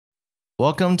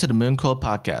Welcome to the MoonQuill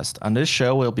podcast. On this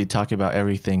show, we'll be talking about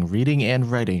everything reading and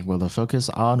writing with a focus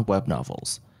on web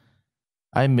novels.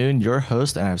 I'm Moon, your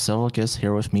host, and I have several guests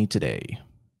here with me today.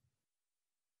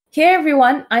 Hey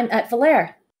everyone, I'm at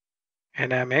Valere.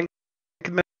 And I'm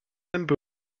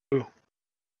Boo.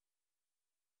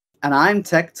 And I'm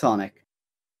Tectonic.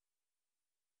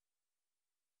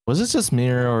 Was it just me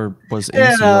or was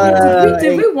Yeah, Ink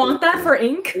Did we want that for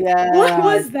ink? Yeah. What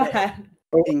was that?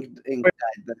 Ink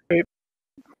died.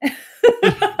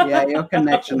 Yeah, your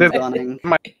connection's gone, Ink.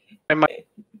 My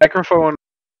microphone.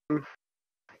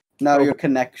 No, your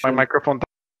connection. My microphone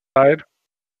died.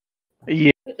 Yeah.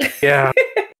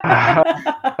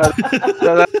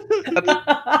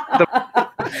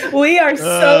 We are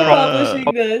so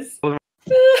publishing this.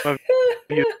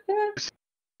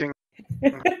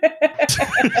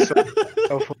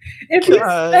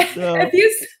 If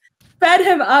you sped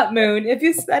him up, Moon, if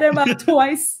you sped him up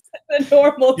twice the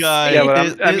normal speed. Yeah,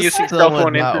 but I'm using cell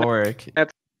phone not work.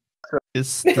 It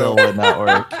still would not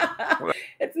work.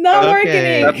 It's not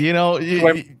Okay, working. you know,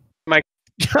 My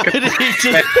You didn't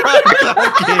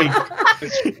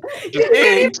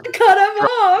even cut him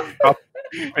off.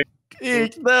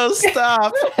 Ink, no,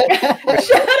 stop.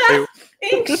 Shut up,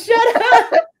 Ink. Shut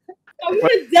up.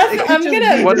 I'm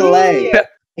gonna delay.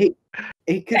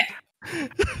 He could.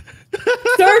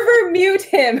 Server mute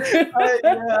him.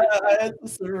 I had to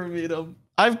server mute him.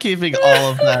 I'm keeping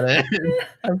all of that in.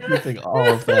 I'm keeping all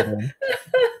of that in.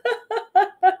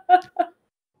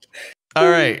 All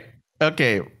right.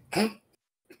 Okay.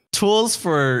 Tools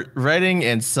for writing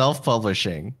and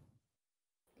self-publishing.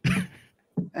 Yeah.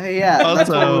 That's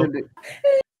what Also, we're doing.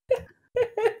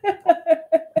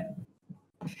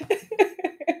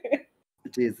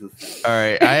 Jesus. all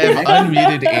right. I have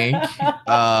unmuted Ink.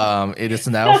 It is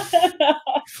now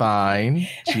fine.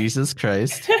 Jesus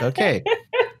Christ. Okay.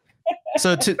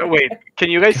 So wait, can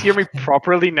you guys hear me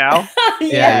properly now?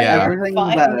 Yeah. Everything's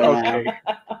fine. better Okay.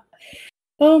 now.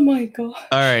 Oh my god.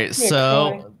 all right. You're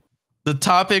So crying. the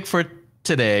topic for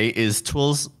today is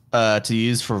tools to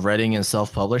use for writing and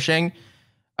self-publishing.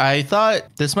 I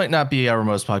thought this might not be our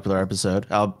most popular episode.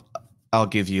 I'll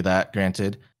give you that,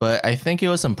 granted. But I think it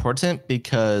was important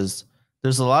because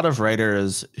there's a lot of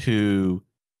writers who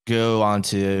go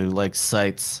onto like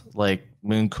sites like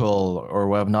MoonQuill or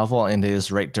Web Novel and they just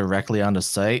write directly on the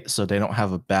site. So they don't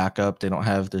have a backup. They don't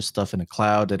have their stuff in the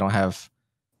cloud. They don't have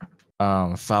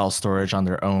file storage on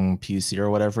their own PC or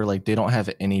whatever. Like they don't have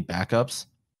any backups.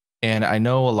 And I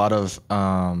know a lot of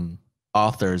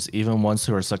authors, even ones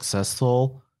who are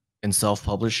successful in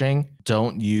self-publishing,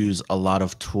 don't use a lot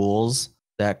of tools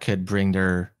that could bring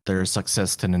their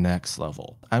success to the next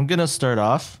level. I'm going to start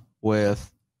off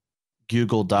with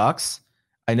Google Docs.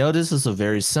 I know this is a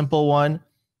very simple one,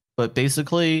 but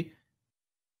basically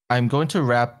I'm going to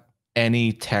wrap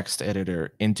any text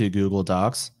editor into Google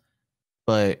Docs,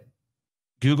 but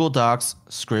Google Docs,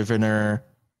 Scrivener,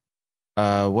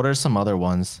 what are some other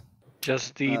ones?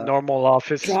 Just the normal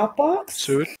Office Dropbox?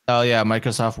 suite. Oh yeah,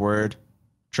 Microsoft Word,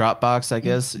 Dropbox, I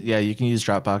guess. Yeah, you can use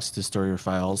Dropbox to store your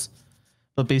files.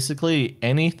 But basically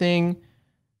anything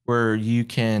where you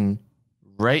can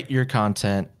write your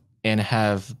content and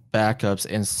have backups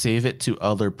and save it to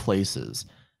other places.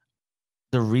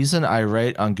 The reason I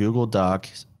write on Google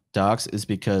Docs is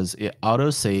because it auto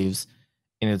saves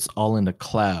and it's all in the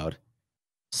cloud.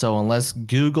 So unless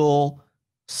Google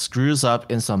screws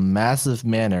up in some massive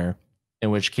manner,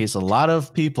 in which case a lot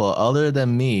of people other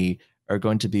than me are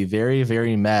going to be very,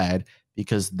 very mad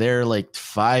because they're like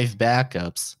 5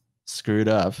 backups screwed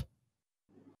up.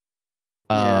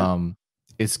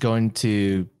 It's going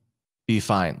to be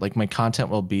fine. Like my content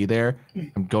will be there.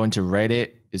 I'm going to write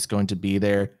it. It's going to be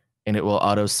there and it will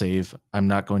auto save. I'm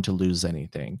not going to lose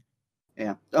anything.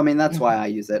 Yeah. I mean, that's why I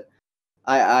use it.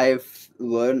 I've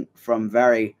learned from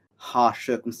very harsh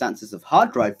circumstances of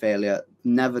hard drive failure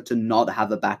never to not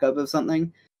have a backup of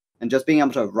something, and just being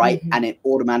able to write and it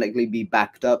automatically be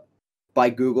backed up by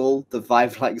Google, the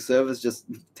Vive-like service, just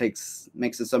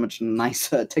makes it so much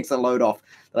nicer. It takes a load off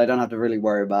that I don't have to really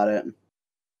worry about it.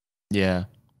 Yeah.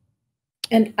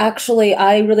 And actually,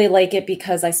 I really like it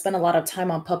because I spend a lot of time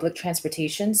on public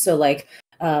transportation, so like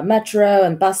metro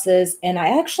and buses, and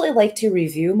I actually like to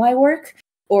review my work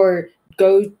or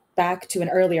go back to an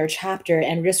earlier chapter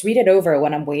and just read it over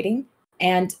when I'm waiting.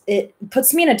 And it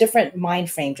puts me in a different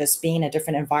mind frame, just being in a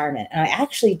different environment. And I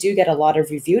actually do get a lot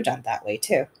of review done that way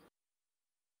too.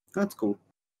 That's cool.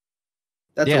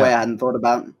 That's Yeah. the way I hadn't thought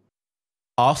about it.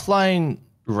 Offline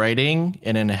writing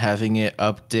and then having it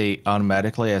update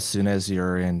automatically as soon as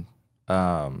you're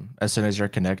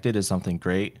connected is something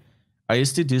great. I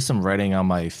used to do some writing on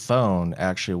my phone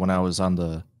actually when I was on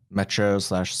the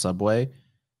metro/subway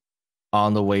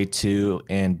on the way to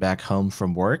and back home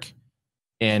from work.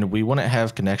 And we wouldn't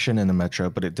have connection in the metro,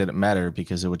 but it didn't matter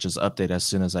because it would just update as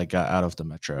soon as I got out of the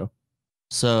metro.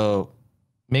 So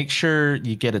make sure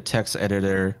you get a text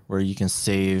editor where you can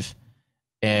save.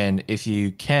 And if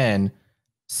you can,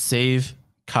 save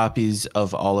copies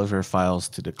of all of your files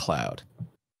to the cloud.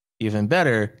 Even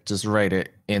better, just write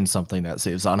it in something that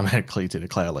saves automatically to the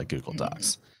cloud like Google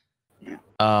Docs.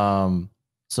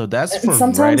 So that's for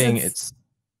writing. It's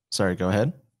sorry, go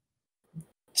ahead.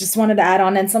 Just wanted to add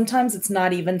on, and sometimes it's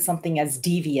not even something as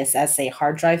devious as, say,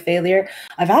 hard drive failure.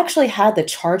 I've actually had the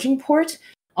charging port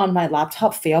on my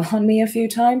laptop fail on me a few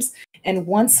times, and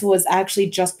once was actually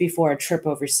just before a trip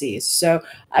overseas. So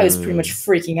I was pretty much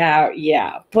freaking out,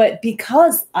 yeah. But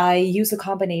because I use a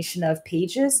combination of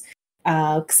Pages,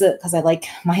 because I like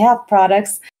my app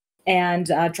products, and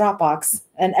Dropbox,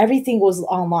 and everything was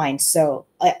online. So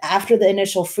after the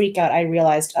initial freak out, I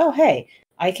realized, oh, hey,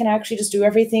 I can actually just do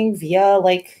everything via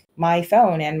like my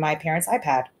phone and my parents'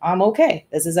 iPad. I'm okay.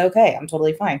 This is okay. I'm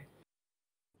totally fine.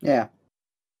 Yeah.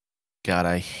 God,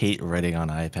 I hate writing on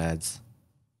iPads.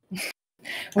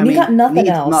 When you got nothing needs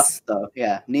else. Must though.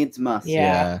 Yeah, needs must.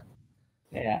 Yeah.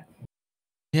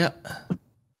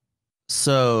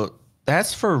 So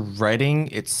that's for writing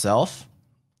itself.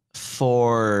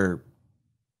 For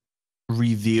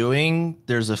reviewing,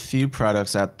 there's a few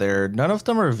products out there. None of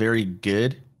them are very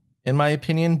good, in my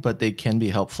opinion, but they can be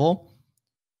helpful.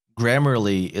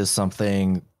 Grammarly is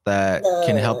something that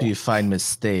can help you find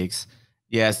mistakes.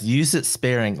 Yes, use it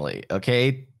sparingly,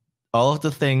 okay? All of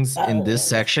the things in this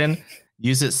section,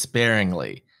 use it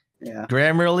sparingly. Yeah.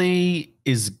 Grammarly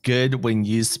is good when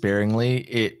used sparingly.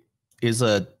 It is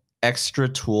a extra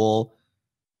tool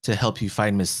to help you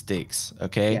find mistakes,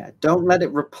 okay? Yeah, don't let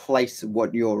it replace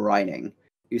what you're writing.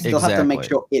 You still have to make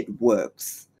sure it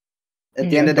works. At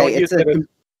the end of the day,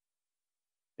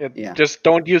 it's just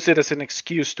don't use it as an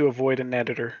excuse to avoid an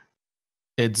editor.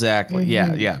 Exactly.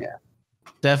 Yeah.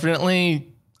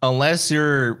 Definitely, unless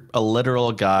you're a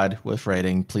literal god with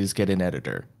writing, please get an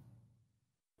editor.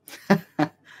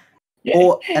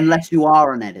 Or unless you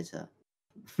are an editor.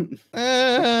 Even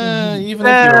if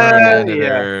you're an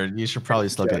editor, you should probably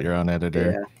still get your own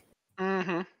editor.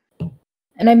 Mm-hmm.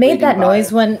 And I made that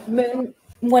noise when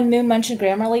Moon mentioned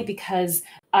Grammarly because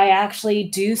I actually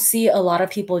do see a lot of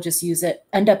people just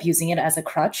end up using it as a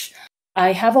crutch.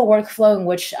 I have a workflow in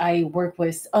which I work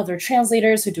with other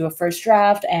translators who do a first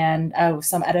draft and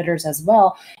some editors as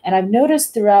well. And I've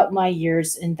noticed throughout my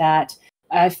years in that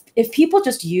if people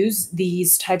just use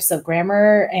these types of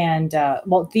grammar and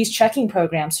these checking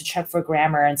programs to check for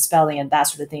grammar and spelling and that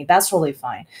sort of thing, that's totally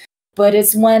fine. But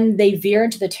it's when they veer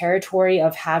into the territory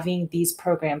of having these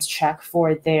programs check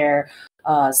for their,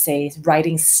 say,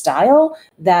 writing style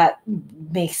that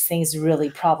makes things really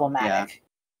problematic. Yeah.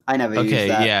 I never use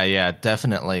that. Yeah,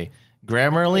 definitely.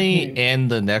 Grammarly and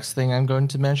the next thing I'm going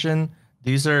to mention,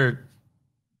 these are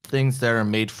things that are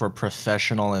made for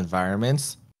professional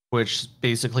environments, which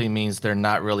basically means they're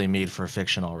not really made for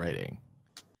fictional writing.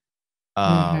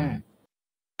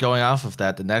 Going off of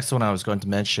that, the next one I was going to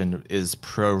mention is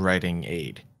Pro Writing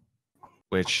Aid,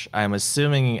 which I'm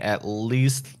assuming at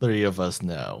least 3 of us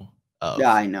know of.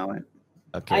 Yeah, I know it.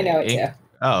 Okay. I know it too.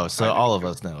 Oh, so all of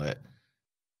us know it.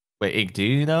 Wait, Ink, do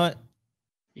you know it?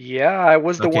 Yeah, I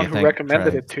was the one who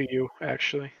recommended it to you,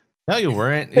 actually. No, you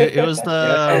weren't. It was the...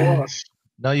 Yes, I was.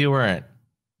 No, you weren't.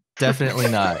 Definitely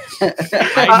not.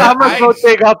 I'm gonna go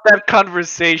take up that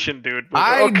conversation, dude.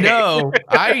 I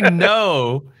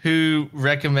know who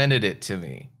recommended it to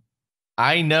me.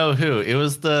 I know who. It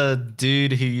was the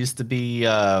dude who used to be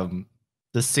the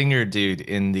singer dude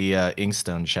in the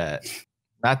Inkstone chat.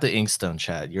 Not the Inkstone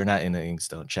chat. You're not in the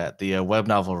Inkstone chat. The web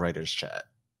novel writers chat.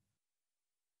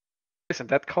 Isn't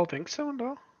that called Inkstone,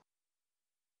 though?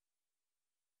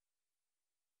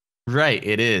 Right,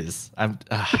 it is.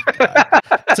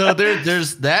 So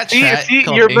there's that chat. See,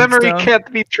 your memory can't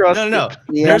be trusted. No.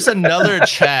 Yeah. There's another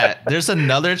chat. There's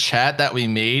another chat that we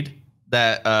made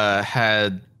that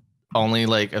had only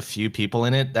like a few people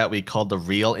in it that we called the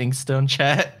real Inkstone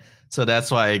chat. So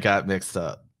that's why it got mixed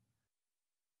up.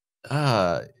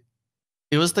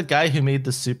 It was the guy who made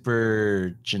the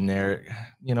super generic.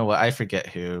 You know what? I forget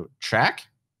who. Track?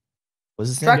 Was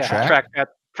his name Track?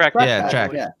 Track.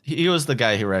 Yeah. He was the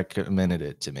guy who recommended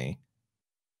it to me.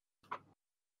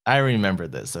 I remember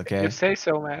this, okay? You say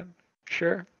so, man.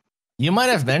 Sure. You might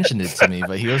have mentioned it to me,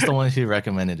 but he was the one who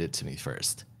recommended it to me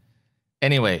first.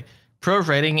 Anyway, Pro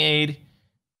Writing Aid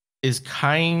is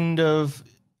kind of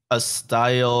a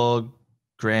style,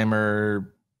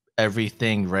 grammar,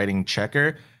 everything writing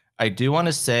checker. I do want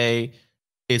to say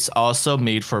it's also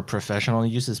made for professional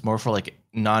use. It's more for like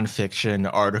nonfiction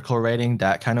article writing,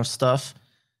 that kind of stuff.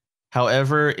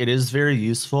 However, it is very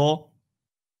useful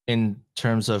in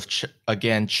terms of,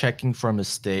 again, checking for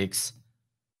mistakes,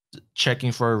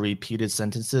 checking for repeated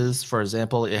sentences. For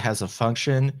example, it has a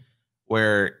function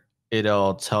where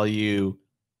it'll tell you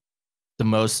the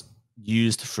most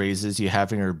used phrases you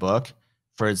have in your book.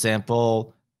 For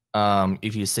example,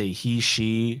 if you say he,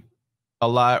 she a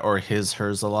lot, or his,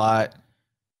 hers a lot,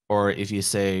 or if you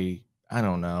say, I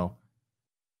don't know,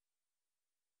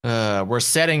 we're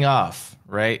setting off,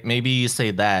 right? Maybe you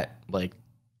say that like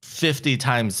 50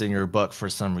 times in your book for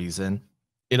some reason.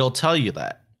 It'll tell you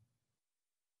that.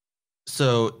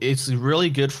 So it's really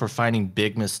good for finding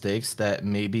big mistakes that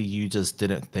maybe you just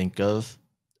didn't think of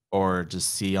or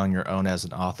just see on your own as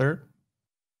an author.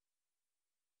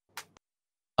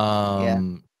 Yeah.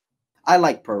 I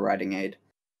like Pro Writing Aid.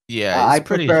 Yeah, it's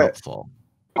pretty helpful.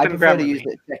 I prefer to use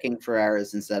it checking for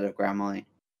errors instead of Grammarly.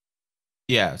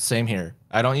 Yeah, same here.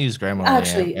 I don't use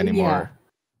Grammarly anymore.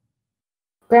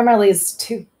 Yeah. Grammarly is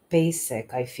too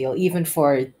basic, I feel, even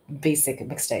for basic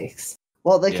mistakes.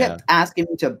 Well, they kept asking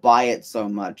me to buy it so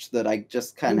much that I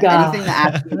just kind of anything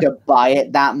that asks me to buy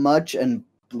it that much and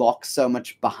blocks so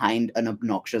much behind an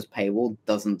obnoxious paywall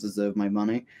doesn't deserve my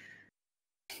money.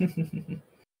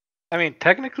 I mean,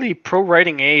 technically, Pro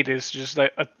Writing Aid is just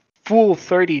a full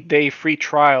 30-day free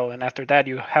trial, and after that,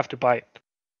 you have to buy it.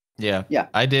 Yeah,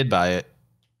 I did buy it.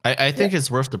 I think it's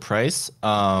worth the price.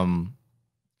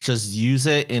 Just use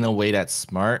it in a way that's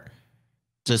smart.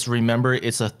 Just remember,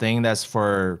 it's a thing that's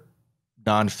for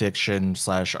nonfiction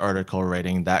 / article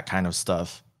writing, that kind of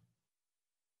stuff.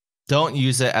 Don't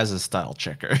use it as a style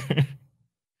checker.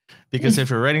 Because if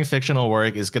you're writing fictional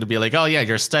work, it's going to be like, oh yeah,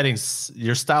 your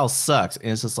style sucks.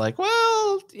 And it's just like,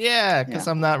 well, yeah, because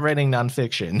I'm not writing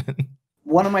nonfiction.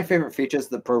 One of my favorite features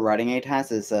that Pro Writing Aid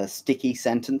has is sticky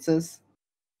sentences.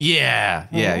 Yeah.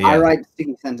 I write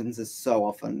sticky sentences so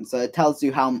often. So it tells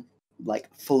you how like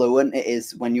fluent it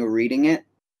is when you're reading it,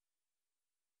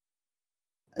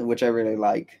 which I really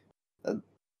like.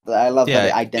 I love that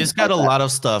it identifies. It's got a lot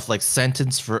of stuff like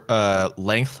sentence for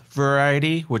length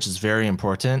variety, which is very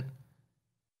important.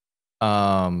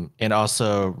 And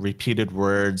also repeated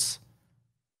words,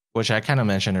 which I kind of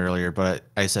mentioned earlier, but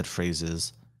I said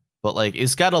phrases. But like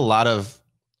it's got a lot of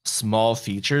small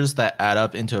features that add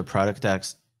up into a product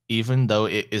that's, even though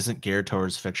it isn't geared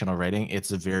towards fictional writing,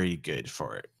 it's very good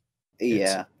for it.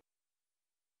 Yeah.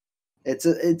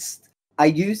 I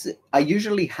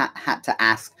usually had to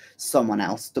ask someone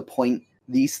else to point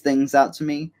these things out to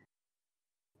me,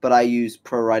 but I use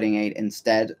Pro Writing Aid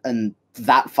instead, and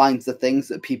that finds the things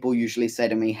that people usually say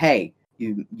to me, hey,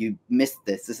 you missed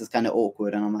this. This is kind of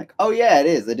awkward. And I'm like, oh yeah, it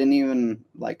is. I didn't even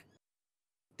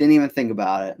think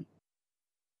about it.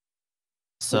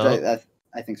 So which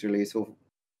I think is really useful.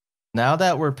 Now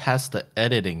that we're past the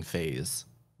editing phase,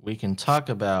 we can talk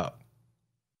about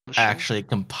actually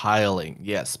compiling.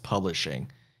 Yes, publishing.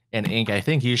 And Ink, I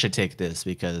think you should take this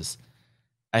because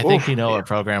I think you know what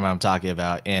program I'm talking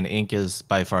about, and Ink is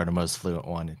by far the most fluent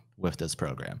one with this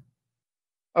program.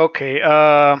 Okay,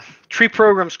 3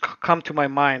 programs come to my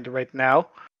mind right now,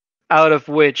 out of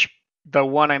which the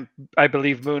one I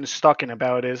believe Moon is talking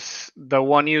about is the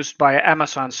one used by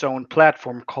Amazon's own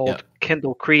platform called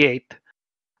Kindle Create,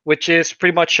 which is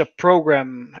pretty much a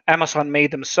program Amazon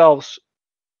made themselves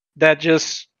that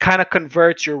just kind of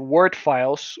converts your Word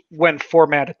files, when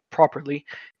formatted properly,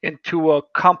 into a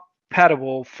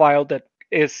compatible file that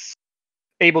is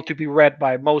able to be read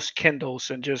by most Kindles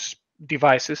and just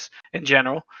devices in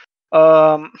general.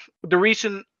 The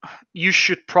reason you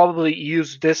should probably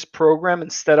use this program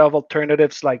instead of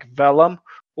alternatives like Vellum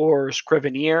or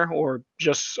Scrivener or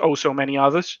just so many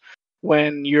others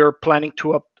when you're planning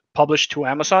to publish to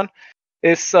Amazon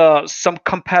is some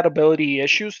compatibility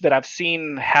issues that I've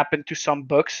seen happen to some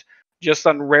books just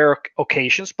on rare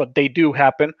occasions, but they do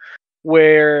happen,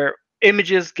 where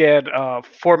images get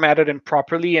formatted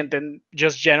improperly and then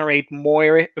just generate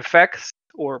more effects,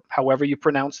 or however you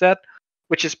pronounce that,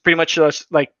 which is pretty much just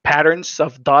like patterns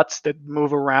of dots that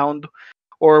move around,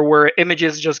 or where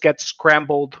images just get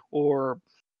scrambled, or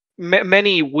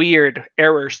many weird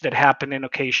errors that happen in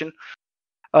occasion.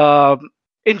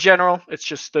 In general, it's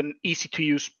just an easy to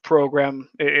use program.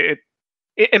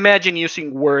 Imagine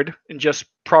using Word and just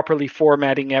properly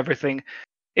formatting everything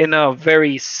in a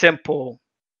very simple,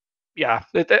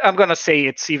 I'm going to say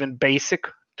it's even basic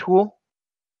tool.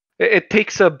 It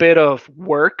takes a bit of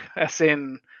work, as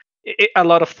in a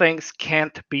lot of things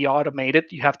can't be automated.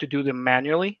 You have to do them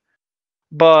manually.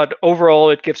 But overall,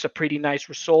 it gives a pretty nice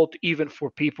result, even for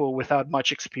people without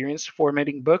much experience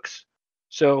formatting books.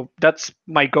 So that's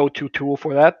my go-to tool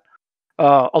for that.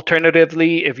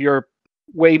 Alternatively, if you're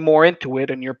way more into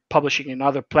it and you're publishing in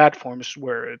other platforms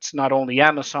where it's not only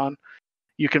Amazon,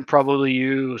 you can probably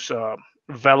use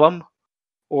Vellum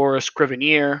or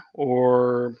Scrivener,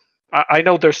 or I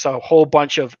know there's a whole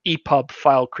bunch of EPUB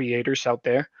file creators out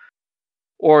there,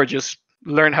 or just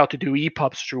learn how to do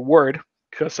EPUBs through Word,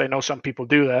 because I know some people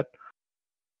do that.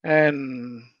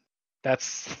 And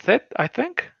that's it, I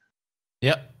think.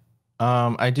 Yep.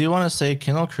 I do want to say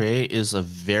Kindle Create is a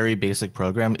very basic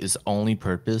program. Its only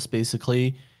purpose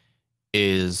basically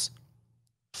is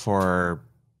for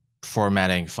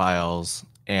formatting files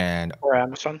and Or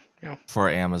Amazon. Yeah.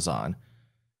 for Amazon.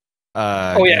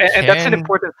 Oh yeah, You and that's an can,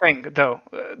 important thing, though.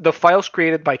 The files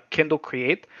created by Kindle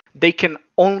Create, they can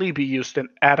only be used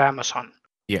at Amazon.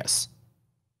 yes,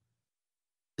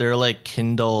 they're like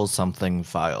Kindle something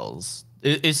files.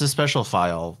 It's a special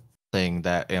file thing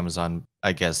that Amazon,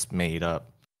 I guess, made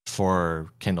up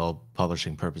for Kindle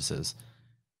publishing purposes.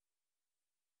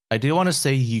 I do want to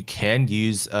say you can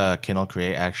use Kindle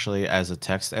Create actually as a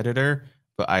text editor,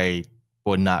 but I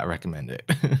would not recommend it.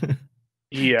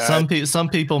 Yeah. Some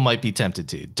people might be tempted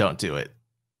to. Don't do it.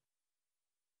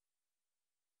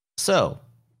 So,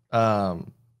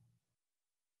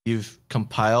 you've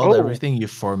compiled Oh. everything, you've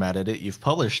formatted it, you've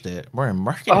published it. We're in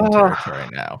marketing territory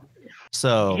now.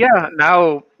 So Yeah.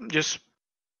 Now, just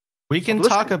we can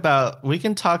talk about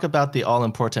the all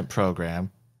important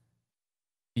program.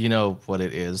 You know what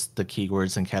it is, the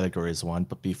keywords and categories one.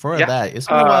 But before Yeah. that, it's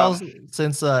been a while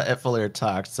since Fuller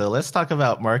talked. So let's talk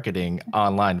about marketing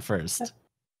online first.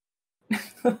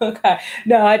 Okay.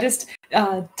 No, I just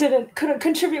couldn't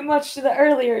contribute much to the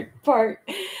earlier part.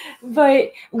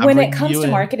 But when it comes to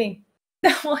marketing,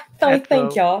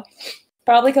 thank y'all.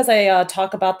 Probably because I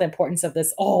talk about the importance of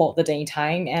this all the dang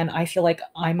time, and I feel like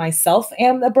I myself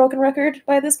am a broken record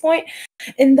by this point.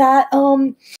 In that,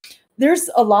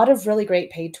 there's a lot of really great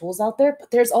paid tools out there,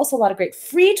 but there's also a lot of great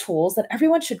free tools that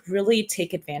everyone should really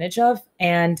take advantage of.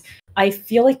 And I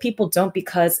feel like people don't,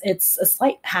 because it's a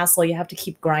slight hassle. You have to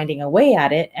keep grinding away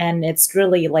at it. And it's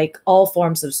really like all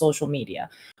forms of social media,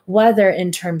 whether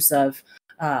in terms of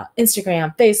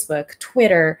Instagram, Facebook,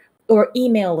 Twitter, or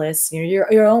email lists,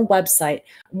 your own website.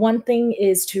 One thing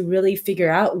is to really figure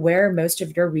out where most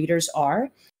of your readers are.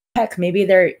 Heck, maybe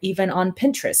they're even on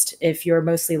Pinterest if you're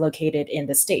mostly located in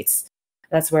the States.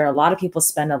 That's where a lot of people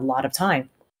spend a lot of time.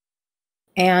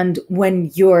 And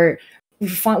when you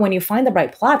find the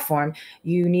right platform,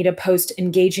 you need to post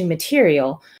engaging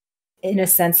material in a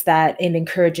sense that it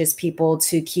encourages people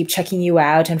to keep checking you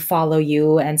out and follow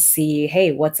you and see,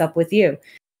 hey, what's up with you?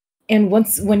 And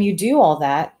when you do all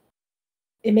that,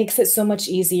 it makes it so much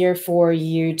easier for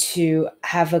you to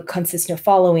have a consistent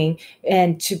following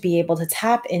and to be able to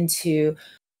tap into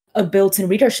a built-in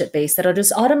readership base that'll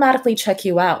just automatically check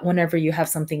you out whenever you have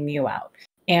something new out.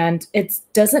 And it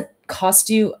doesn't cost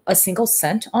you a single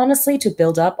cent, honestly, to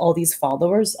build up all these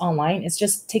followers online. It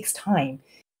just takes time.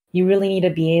 You really need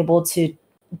to be able to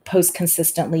post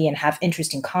consistently and have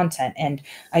interesting content. And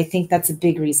I think that's a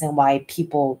big reason why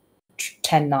people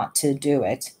tend not to do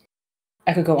it.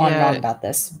 I could go on and on about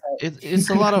this. It's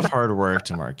a lot of hard work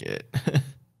to market.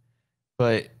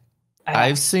 But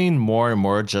I've seen more and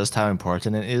more just how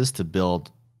important it is to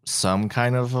build some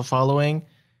kind of a following,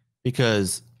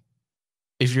 because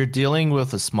if you're dealing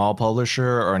with a small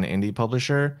publisher or an indie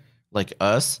publisher like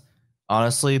us,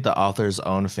 honestly, the author's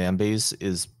own fan base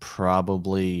is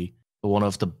probably one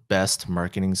of the best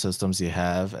marketing systems you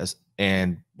have,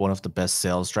 and one of the best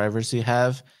sales drivers you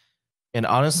have. And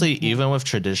honestly, even with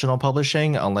traditional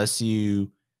publishing, unless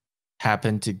you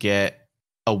happen to get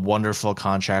a wonderful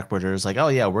contract where there's like, oh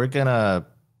yeah, we're gonna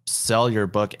sell your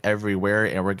book everywhere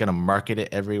and we're gonna market it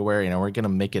everywhere and we're gonna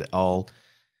make it all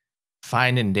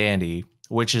fine and dandy,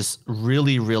 which is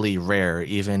really, really rare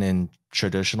even in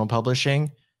traditional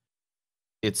publishing.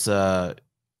 It's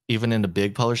even in the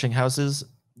big publishing houses,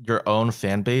 your own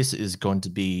fan base is going to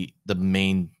be the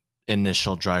main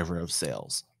initial driver of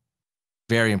sales.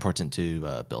 Very important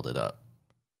to build it up.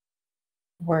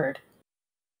 Word.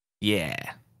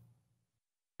 Yeah.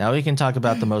 Now we can talk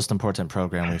about the most important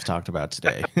program we've talked about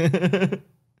today.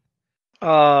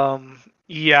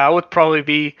 Yeah, it would probably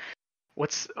be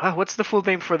what's the full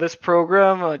name for this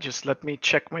program? Just let me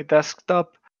check my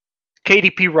desktop.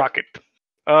 KDP Rocket.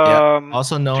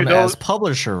 Also known as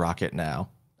Publisher Rocket now.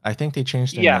 I think they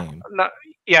changed their name.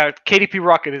 KDP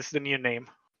Rocket is the new name.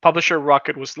 Publisher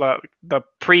Rocket was the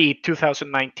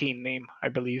pre-2019 name, I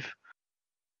believe.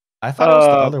 I thought it was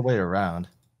the other way around.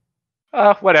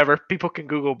 Whatever. People can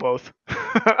Google both.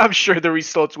 I'm sure the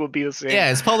results will be the same.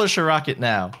 Yeah, it's Publisher Rocket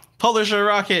now. Publisher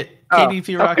Rocket, Oh,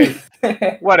 KDP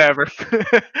Rocket. Whatever.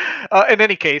 In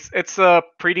any case, it's a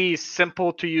pretty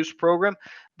simple to use program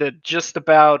that just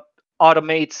about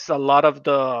automates a lot of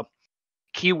the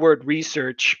keyword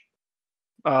research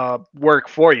work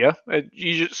for you.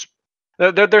 You just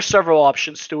there's several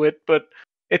options to it, but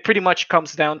it pretty much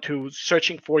comes down to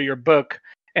searching for your book,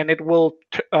 and it will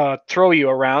throw you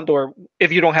around. Or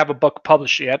if you don't have a book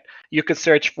published yet, you can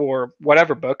search for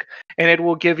whatever book, and it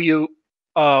will give you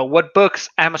what books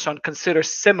Amazon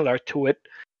considers similar to it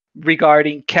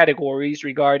regarding categories,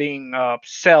 regarding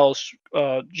sales,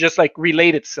 just like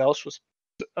related sales.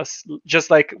 Just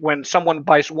like when someone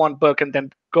buys one book and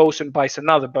then goes and buys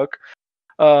another book,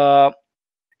 uh,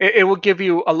 it will give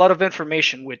you a lot of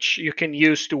information which you can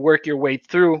use to work your way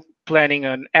through planning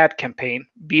an ad campaign,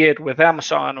 be it with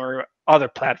Amazon or other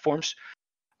platforms.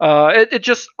 It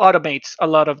just automates a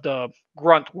lot of the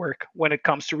grunt work when it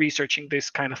comes to researching these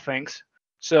kind of things.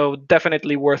 So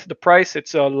definitely worth the price.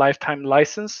 It's a lifetime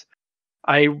license.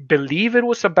 I believe it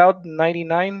was about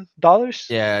 $99.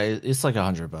 Yeah, it's like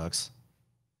 $100.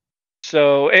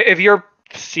 So if you're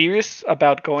serious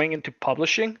about going into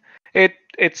publishing,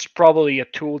 it's probably a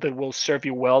tool that will serve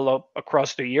you well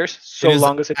across the years, so it is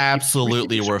long as it keeps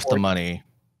absolutely receiving worth the support. money.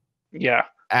 Yeah,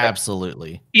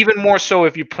 Absolutely. even more so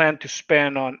if you plan to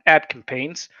spend on ad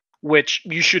campaigns, which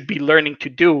you should be learning to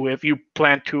do if you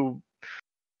plan to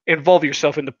involve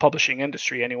yourself in the publishing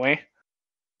industry anyway.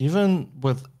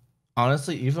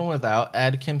 Honestly, even without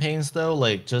ad campaigns though,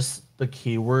 like just the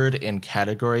keyword and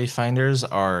category finders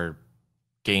are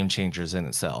game changers in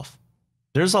itself.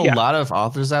 There's a Yeah. lot of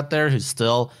authors out there who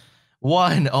still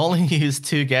only use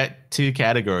two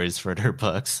categories for their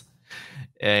books.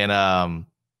 And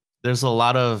there's a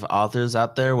lot of authors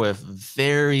out there with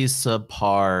very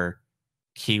subpar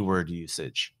keyword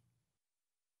usage.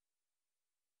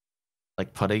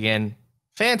 Like putting in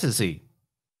fantasy.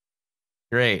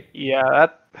 Great. Yeah,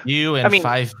 that You I and mean,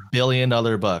 5 billion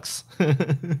other books.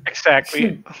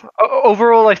 exactly.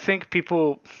 Overall, I think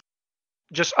people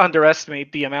just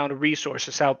underestimate the amount of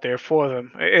resources out there for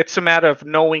them. It's a matter of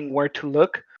knowing where to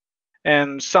look,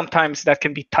 and sometimes that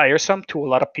can be tiresome to a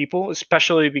lot of people,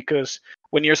 especially because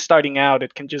when you're starting out,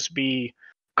 it can just be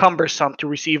cumbersome to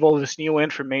receive all this new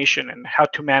information and how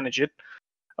to manage it.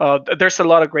 There's a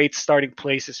lot of great starting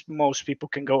places most people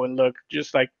can go and look,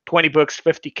 just like 20 books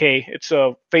 50k. It's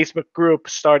a Facebook group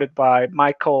started by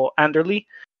Michael Anderle.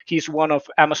 He's one of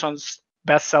Amazon's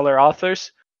bestseller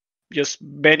authors. Just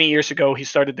many years ago he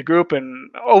started the group,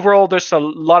 and overall there's a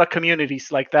lot of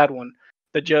communities like that one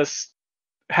that just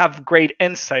have great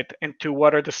insight into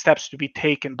what are the steps to be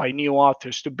taken by new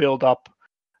authors to build up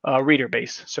a reader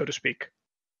base, so to speak.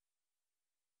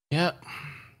 Yeah.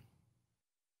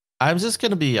 I'm just going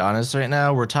to be honest right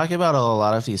now. We're talking about a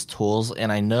lot of these tools,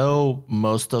 and I know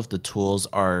most of the tools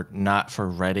are not for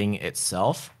writing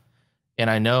itself. And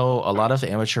I know a lot of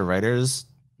amateur writers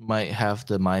might have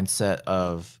the mindset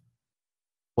of,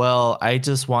 well, I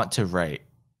just want to write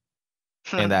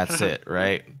and that's it,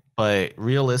 right? But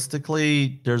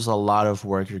realistically, there's a lot of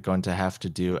work you're going to have to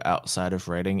do outside of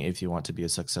writing if you want to be a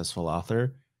successful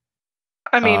author.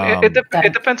 I mean, it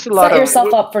depends a Set lot.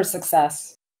 yourself up for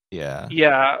success. Yeah.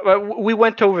 Yeah, we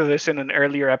went over this in an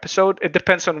earlier episode. It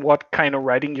depends on what kind of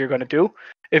writing you're going to do.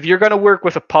 If you're going to work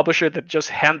with a publisher that just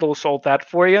handles all that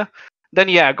for you, then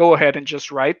yeah, go ahead and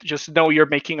just write. Just know you're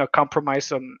making a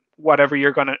compromise on whatever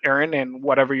you're going to earn and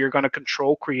whatever you're going to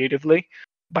control creatively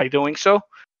by doing so.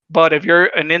 But if you're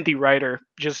an indie writer,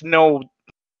 just know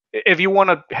if you want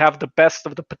to have the best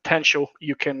of the potential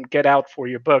you can get out for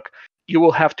your book, you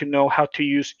will have to know how to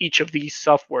use each of these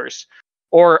softwares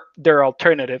or their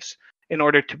alternatives in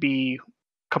order to be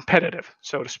competitive,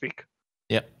 so to speak.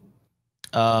 Yep.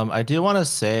 I do want to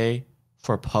say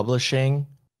for publishing,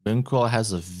 MoonQuill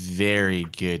has a very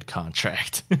good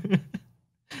contract.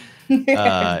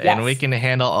 And we can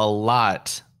handle a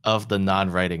lot of the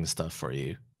non-writing stuff for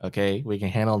you. Okay, we can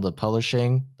handle the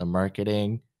publishing, the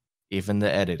marketing, even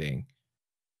the editing.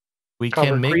 We Cover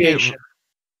can make creation.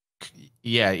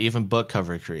 yeah, even book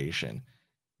cover creation.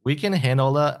 We can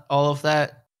handle all of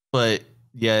that, but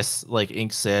yes, like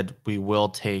Ink said, we will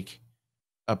take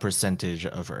a percentage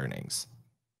of earnings.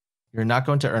 You're not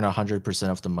going to earn 100%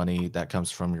 of the money that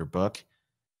comes from your book,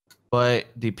 but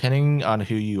depending on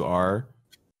who you are,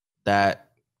 that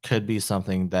could be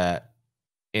something that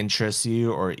interests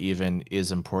you or even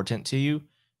is important to you.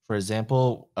 For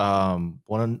example,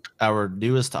 one of our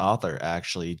newest author,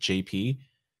 actually, JP,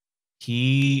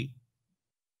 he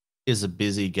is a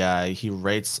busy guy. He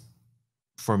writes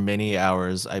for many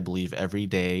hours, I believe, every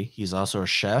day. He's also a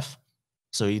chef,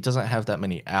 so he doesn't have that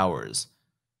many hours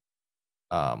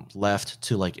left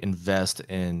to like invest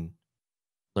in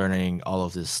learning all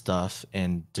of this stuff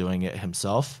and doing it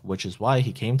himself, which is why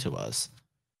he came to us.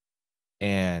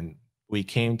 And we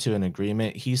came to an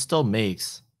agreement. He still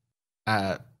makes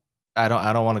I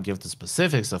don't want to give the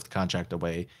specifics of the contract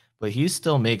away, but he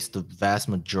still makes the vast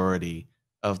majority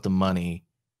of the money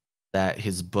that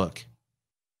his book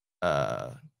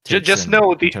takes Just in,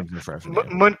 know in the terms of revenue.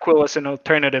 MoonQuill as an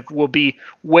alternative will be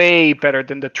way better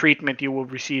than the treatment you will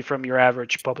receive from your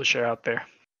average publisher out there.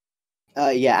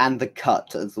 Yeah, and the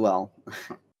cut as well.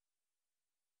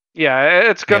 Yeah,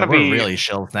 it's gonna We're be really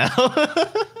shilled now.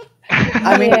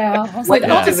 I mean, yeah, I was like,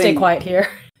 when I'll you're just stay giving- quiet here.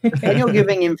 when you're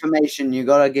giving information, you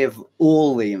gotta give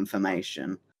all the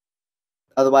information.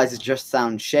 Otherwise, it just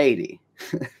sounds shady.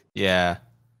 Yeah.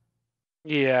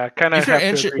 yeah, kind of If you're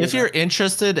have to agree. if you're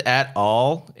interested at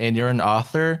all and you're an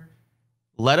author,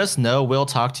 let us know. We'll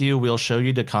talk to you. We'll show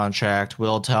you the contract.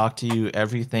 We'll talk to you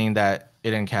everything that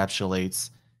it encapsulates,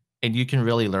 and you can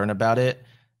really learn about it.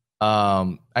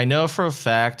 I know for a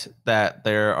fact that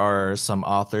there are some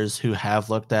authors who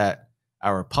have looked at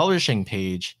our publishing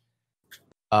page,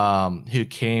 who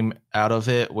came out of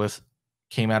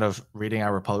reading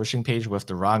our publishing page with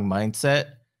the wrong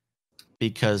mindset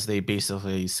because they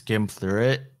basically skimmed through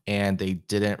it and they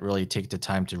didn't really take the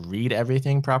time to read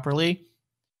everything properly.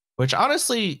 Which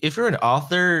honestly, if you're an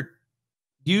author,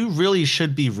 you really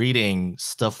should be reading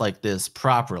stuff like this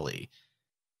properly.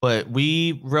 But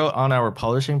we wrote on our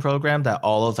publishing program that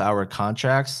all of our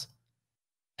contracts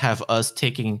have us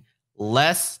taking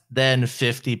less than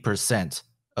 50%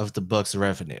 of the book's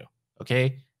revenue.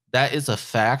 Okay? That is a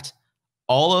fact.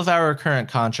 All of our current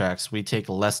contracts, we take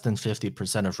less than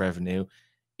 50% of revenue,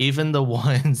 even the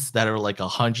ones that are like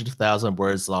 100,000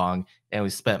 words long and we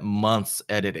spent months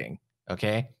editing.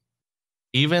 Okay?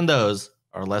 Even those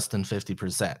are less than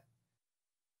 50%.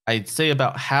 I'd say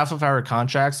about half of our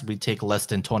contracts, we take less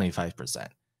than 25%.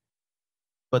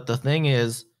 But the thing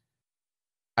is,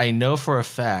 I know for a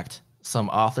fact some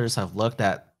authors have looked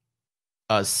at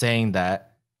us saying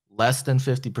that less than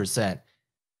 50%,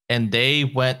 and they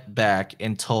went back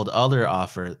and told other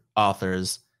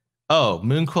authors, oh,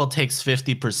 MoonQuill takes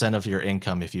 50% of your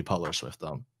income if you publish with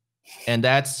them. And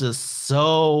that's just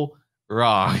so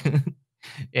wrong.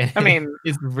 And I mean,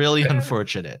 it's really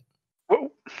unfortunate.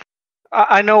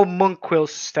 I know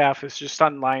MoonQuill's staff is just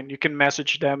online. You can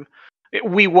message them.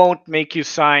 We won't make you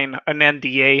sign an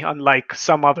NDA, unlike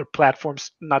some other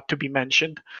platforms not to be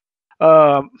mentioned.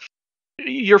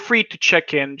 You're free to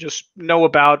check in. Just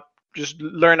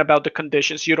learn about the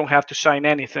conditions. You don't have to sign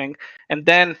anything. And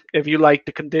then, if you like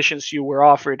the conditions you were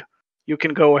offered, you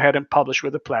can go ahead and publish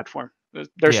with the platform.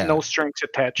 There's no strings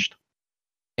attached.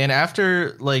 And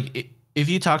after, like, if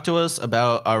you talk to us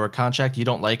about our contract, you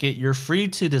don't like it, you're free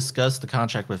to discuss the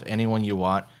contract with anyone you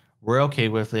want. We're okay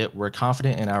with it. We're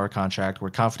confident in our contract. We're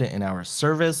confident in our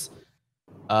service.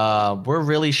 We're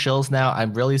really shills now.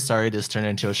 I'm really sorry this turned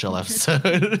into a shill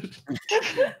episode.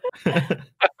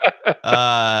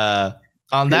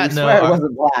 On that note, it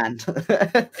wasn't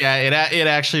planned. yeah, it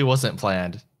actually wasn't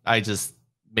planned. I just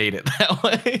made it that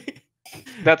way.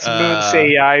 That's Moon's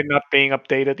AI not being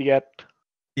updated yet.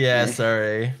 Yeah,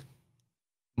 sorry.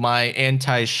 My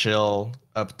anti-shill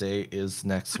update is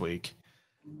next week.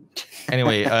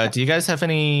 Anyway, do you guys have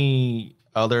any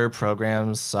other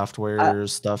programs, software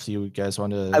stuff you guys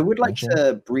want to I would like mention?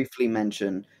 to briefly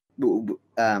mention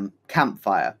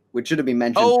Campfire, which should have been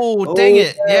mentioned. Oh, dang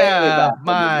it. Yeah, back at the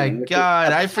my beginning, which is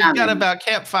God. a I forgot canon, about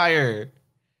Campfire.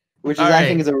 which is, All I right.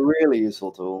 think is a really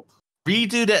useful tool.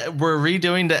 We're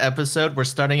redoing the episode. We're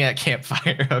starting at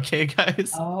Campfire, okay,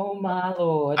 guys? Oh my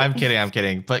lord. I'm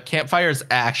kidding. But Campfire is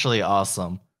actually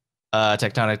awesome.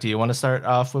 Tectonic, do you want to start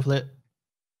off with it?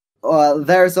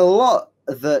 There's a lot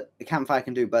that Campfire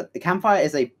can do, but the Campfire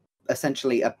is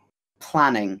essentially a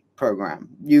planning program.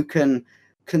 You can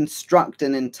construct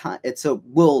it's a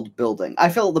world building. I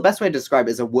feel the best way to describe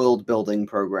it is a world building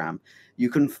program. You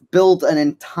can build an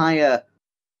entire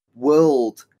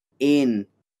world in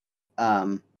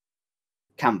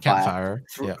Campfire.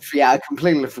 Yeah, I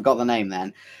completely forgot the name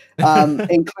then.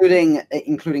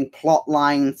 Including plot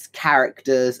lines,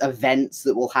 characters, events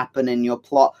that will happen in your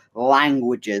plot,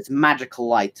 languages,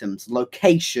 magical items,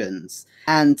 locations,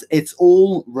 and it's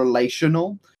all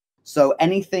relational. So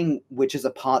anything which is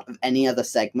a part of any other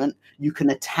segment, you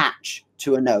can attach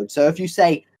to a node. So if you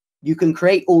say you can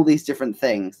create all these different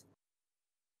things,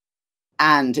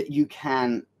 and you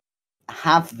can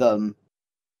have them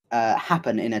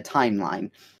happen in a timeline.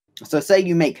 So say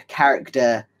you make a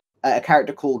character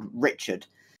called Richard,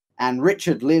 and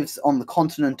Richard lives on the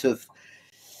continent of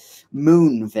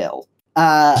MoonQuill.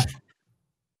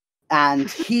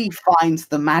 And he finds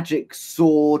the magic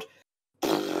sword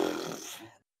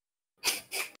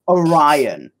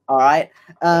Orion. All right.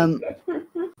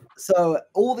 So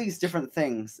all these different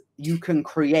things you can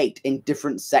create in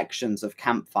different sections of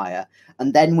Campfire.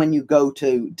 And then when you go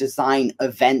to design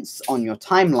events on your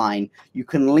timeline, you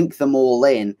can link them all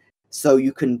in so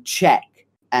you can check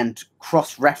and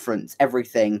cross-reference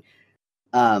everything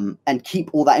and keep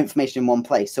all that information in one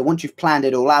place. So once you've planned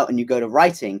it all out and you go to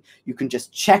writing, you can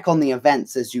just check on the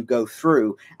events as you go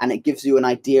through, and it gives you an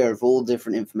idea of all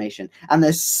different information. And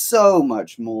there's so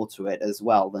much more to it as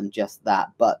well than just that.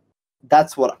 But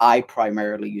that's what I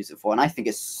primarily use it for, and I think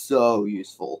it's so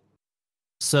useful.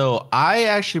 So I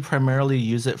actually primarily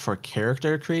use it for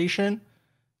character creation.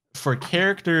 For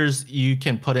characters, you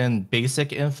can put in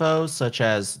basic info such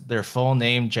as their full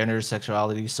name, gender,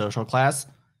 sexuality, social class,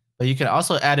 but you can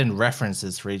also add in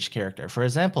references for each character. For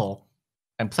example,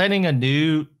 I'm planning a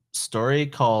new story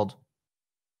called...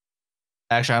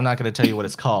 Actually, I'm not going to tell you what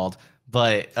it's called,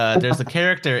 but there's a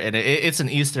character in it. It's an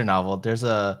Eastern novel. There's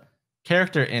a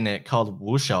character in it called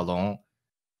Wu Xiaolong,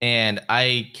 and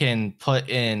I can put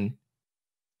in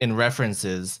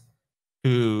references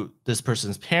who this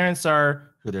person's parents are,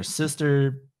 who their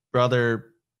sister,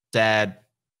 brother, dad,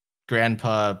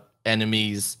 grandpa,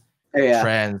 enemies,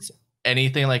 friends,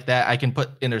 anything like that. I can put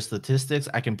in their statistics.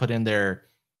 I can put in their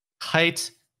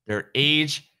height, their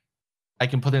age. I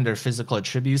can put in their physical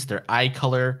attributes, their eye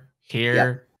color,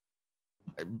 hair,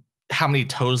 how many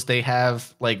toes they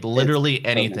have, like literally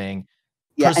anything.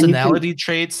 Personality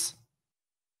traits.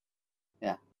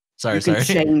 Yeah. Sorry.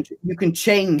 You can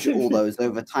change all those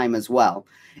over time as well.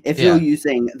 If you're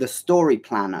using the story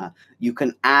planner, you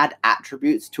can add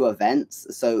attributes to events.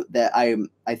 So that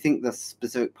I think the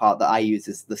specific part that I use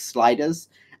is the sliders,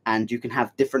 and you can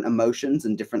have different emotions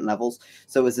and different levels.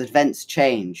 So as events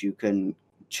change, you can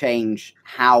change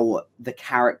how the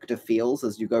character feels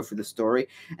as you go through the story,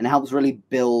 and it helps really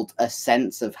build a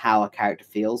sense of how a character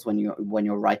feels when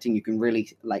you're writing. You can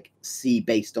really like see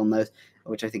based on those,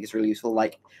 which I think is really useful.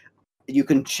 Like you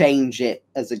can change it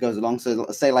as it goes along. So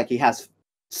say like he has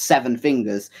 7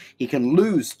 fingers, he can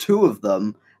lose 2 of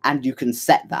them, and you can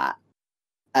set that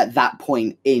at that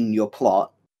point in your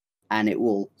plot, and it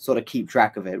will sort of keep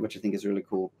track of it, which I think is really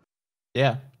cool.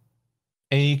 Yeah.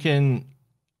 And you can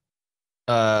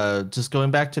just going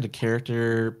back to the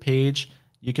character page,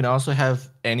 you can also have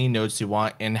any notes you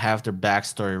want and have their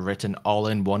backstory written all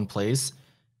in one place.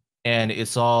 And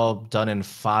it's all done in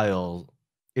file.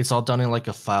 It's all done in like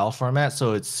a file format,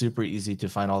 so it's super easy to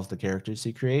find all of the characters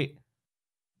you create.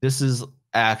 This is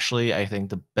actually, I think,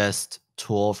 the best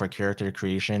tool for character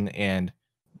creation and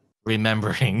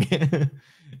remembering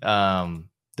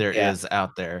there is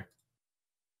out there.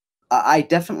 I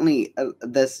definitely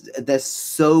there's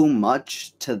so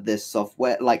much to this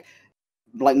software. Like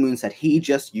Moon said, he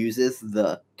just uses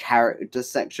the character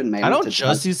section mainly. I don't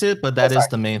just use it, but that is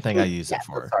the main thing I use it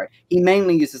for. He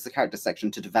mainly uses the character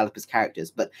section to develop his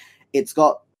characters, but it's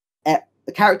got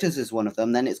the characters is one of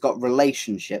them. Then it's got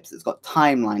relationships, it's got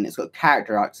timeline, it's got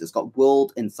character arcs, it's got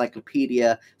world,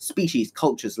 encyclopedia, species,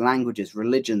 cultures, languages,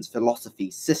 religions,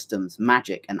 philosophy, systems,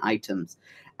 magic, and items.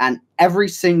 And every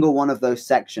single one of those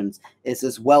sections is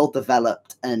as well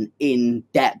developed and in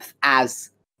depth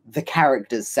as the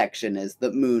characters section is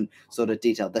that Moon sort of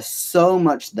detailed. There's so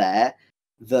much there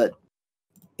that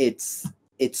it's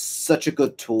such a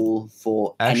good tool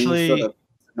for any sort of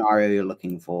scenario you're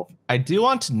looking for. I do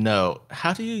want to know,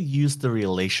 how do you use the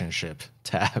relationship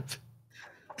tab?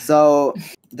 So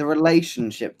the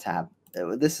relationship tab,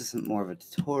 this isn't more of a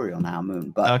tutorial now,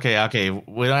 Moon, but okay,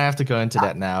 we don't have to go into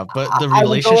that now, but the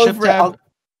relationship tab.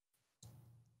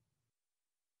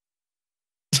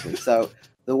 So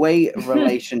the way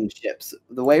relationships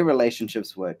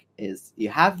work is you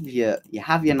have your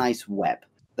nice web.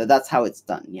 That's how it's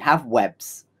done. You have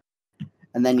webs,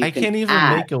 and then you can't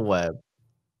even make a web.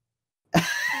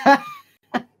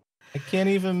 I can't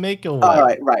even make a web. All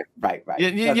right.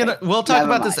 You know, we'll talk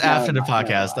about this after the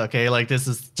podcast, okay? Like this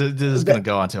is going to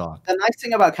go on too long. The nice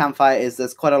thing about Campfire is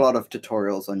there's quite a lot of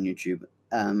tutorials on YouTube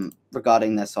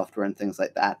regarding their software and things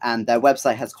like that, and their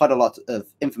website has quite a lot of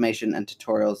information and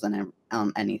tutorials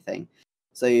on anything.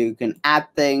 So you can add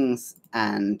things,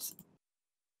 and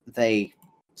they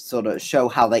sort of show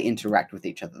how they interact with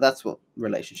each other. That's what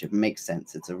relationship makes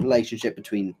sense. It's a relationship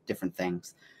between different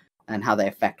things and how they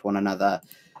affect one another.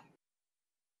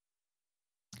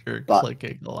 You're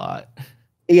clicking a lot.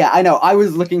 Yeah, I know. I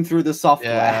was looking through the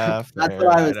software. Yeah, that's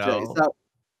what I was doing. So,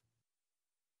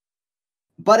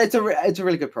 but it's a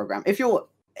really good program. If you're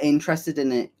interested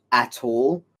in it at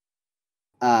all,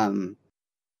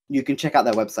 you can check out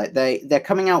their website. They're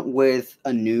coming out with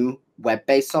a new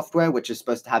web-based software, which is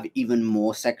supposed to have even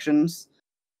more sections.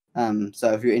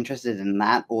 So if you're interested in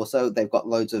that, also they've got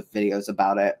loads of videos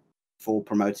about it for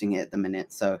promoting it at the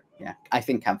minute. So yeah, I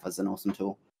think Campfire's an awesome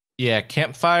tool. Yeah,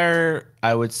 Campfire,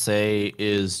 I would say,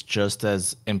 is just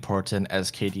as important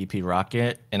as KDP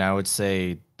Rocket, and I would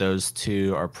say those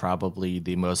two are probably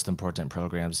the most important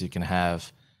programs you can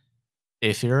have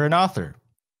if you're an author.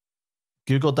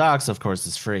 Google Docs, of course,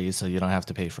 is free, so you don't have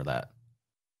to pay for that.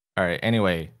 All right.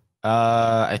 Anyway,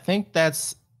 I think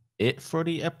that's it for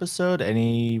the episode.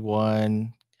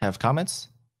 Anyone have comments?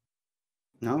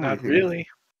 No, I Not think really.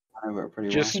 I wrote pretty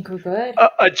I Just think we're good.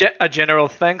 a general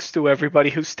thanks to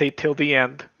everybody who stayed till the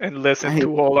end and listened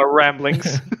to all our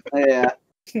ramblings. well. Yeah.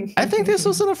 I think this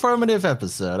was an informative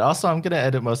episode. Also, I'm going to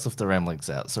edit most of the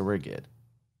ramblings out, so we're good.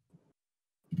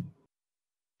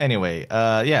 Anyway,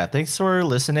 yeah, thanks for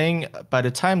listening. By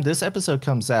the time this episode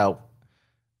comes out,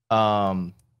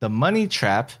 The Money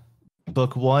Trap,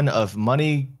 book 1 of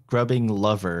Money Grubbing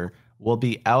Lover, will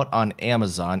be out on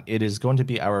Amazon. It is going to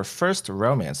be our first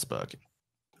romance book.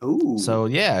 Ooh. So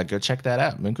yeah, go check that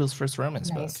out. MoonQuill's first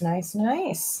romance book. Nice.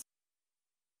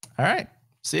 All right.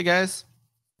 See you guys.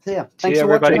 So yeah, See thanks you,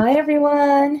 for everybody. watching. Bye,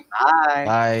 everyone. Bye.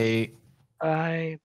 Bye. Bye.